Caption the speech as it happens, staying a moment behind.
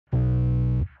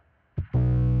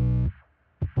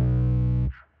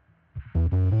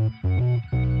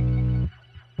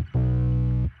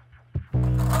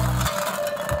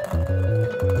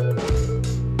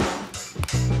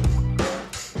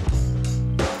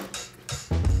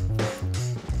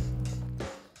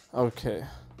Okay.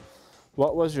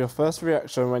 What was your first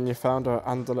reaction when you found out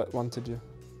Anderlecht wanted you?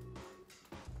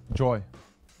 Joy,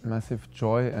 massive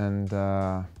joy, and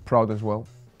proud as well,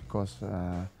 because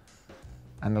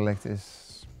Anderlecht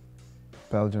is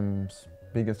Belgium's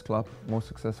biggest club, most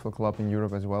successful club in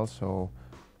Europe as well, so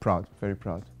proud, very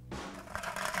proud.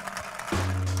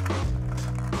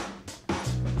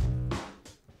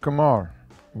 Kemar,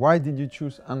 why did you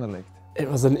choose Anderlecht? It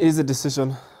was an easy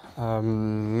decision.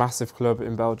 Massive club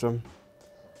in Belgium.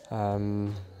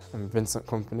 And Vincent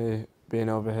Company being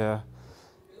over here.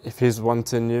 If he's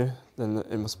wanting you, then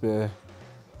it must be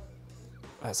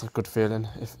it's a good feeling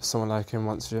if someone like him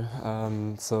wants you.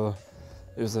 So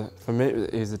it was for me it was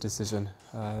an easy decision.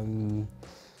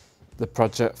 The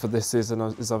project for this season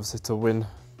is obviously to win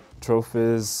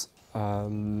trophies,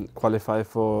 qualify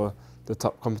for the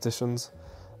top competitions,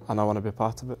 and I want to be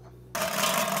part of it.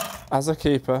 As a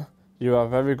keeper, you are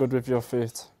very good with your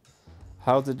feet.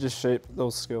 How did you shape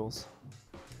those skills?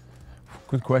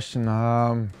 Good question.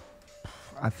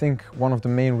 I think one of the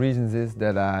main reasons is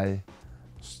that I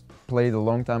played a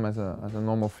long time as a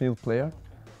normal field player,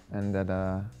 and that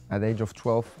at the age of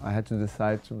 12 I had to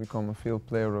decide to become a field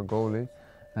player or a goalie.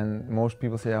 And most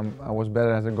people say I was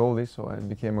better as a goalie, so I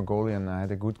became a goalie, and I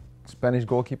had a good Spanish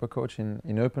goalkeeper coach in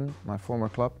Eupen, my former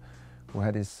club, who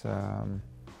had his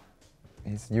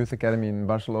youth academy in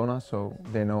Barcelona, so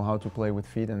they know how to play with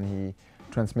feet, and he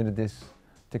transmitted this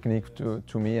technique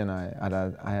to me, and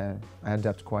I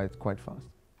adapt quite fast.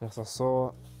 Yes, I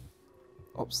saw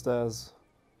upstairs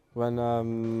when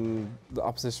the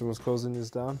opposition was closing you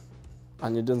down,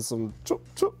 and you did some chop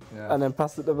chop, yeah, and then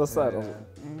passed it to the side. Yeah.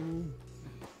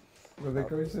 Well, the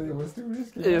coach said it was too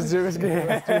risky. It was too risky. It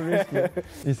was too risky.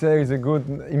 He said it's a good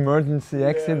emergency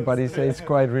exit, yes, but he said it's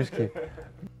quite risky.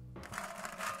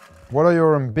 What are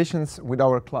your ambitions with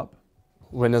our club?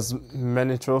 Win as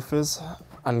many trophies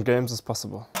and games as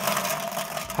possible.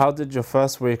 How did your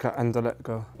first week at Anderlecht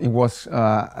go? It was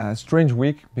a strange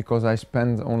week because I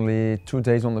spent only 2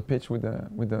 days on the pitch with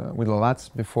the lads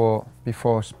before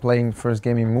playing first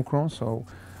game in Moucron. So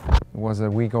it was a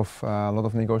week of a lot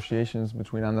of negotiations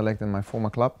between Anderlecht and my former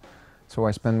club. So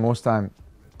I spent most time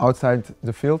outside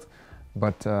the field,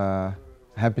 but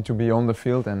happy to be on the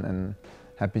field and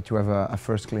happy to have a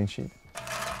first clean sheet.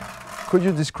 Could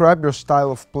you describe your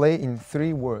style of play in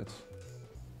 3 words?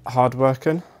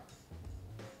 Hardworking,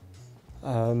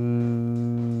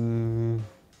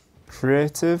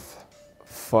 creative,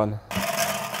 fun.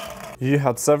 You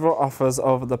had several offers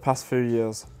over the past few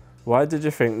years. Why did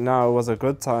you think now was a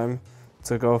good time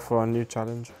to go for a new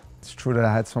challenge? It's true that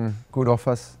I had some good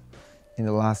offers in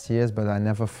the last years, but I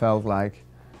never felt like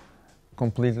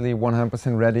completely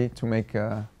 100% ready to make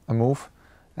a move.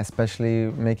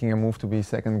 Especially making a move to be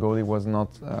second goalie was not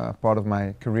part of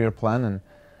my career plan, and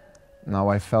now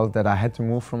I felt that I had to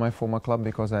move from my former club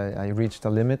because I reached a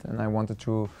limit, and I wanted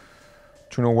to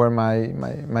know where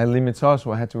my limits are,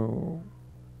 so I had to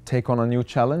take on a new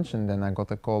challenge. And then I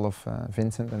got a call of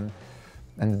Vincent and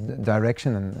the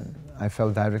direction, and I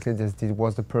felt directly that it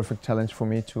was the perfect challenge for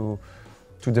me to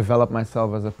develop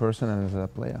myself as a person and as a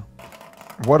player.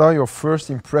 What are your first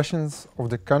impressions of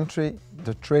the country,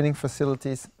 the training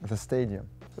facilities, the stadium?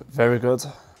 Very good.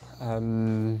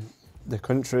 The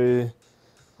country,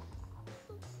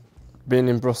 being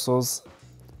in Brussels,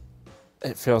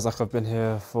 it feels like I've been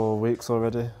here for weeks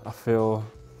already. I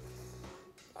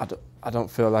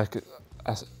don't feel like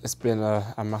it's been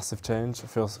a massive change. I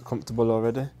feel comfortable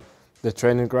already. The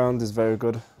training ground is very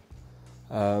good.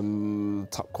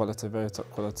 Top quality, very top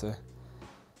quality.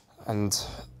 And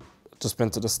just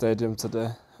been to the stadium today,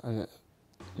 and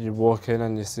you walk in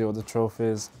and you see all the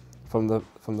trophies from the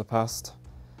past.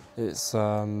 It's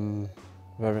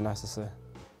very nice to see.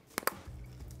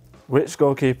 Which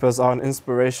goalkeepers are an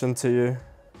inspiration to you,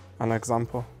 an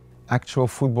example? Actual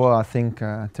football, I think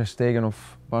Ter Stegen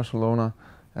of Barcelona,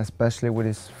 especially with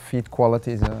his feet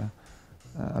quality, is a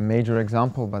major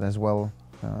example, but as well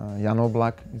Jan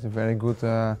Oblak is a very good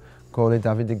goalie,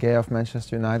 David de Gea of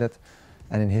Manchester United.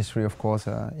 And in history, of course,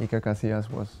 Iker Casillas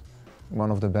was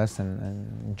one of the best,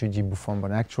 and Gigi Buffon.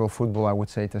 But actual football, I would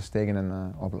say Ter Stegen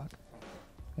and Oblak.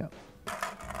 Yeah.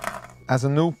 As a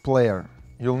new player,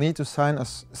 you'll need to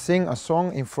sing a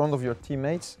song in front of your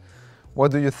teammates.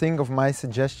 What do you think of my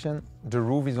suggestion, The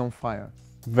Roof is on Fire?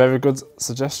 Very good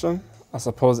suggestion. I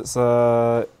suppose it's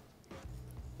an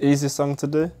easy song to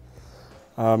do,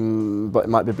 but it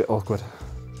might be a bit awkward.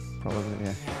 Probably,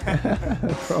 yeah.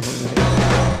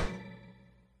 Probably.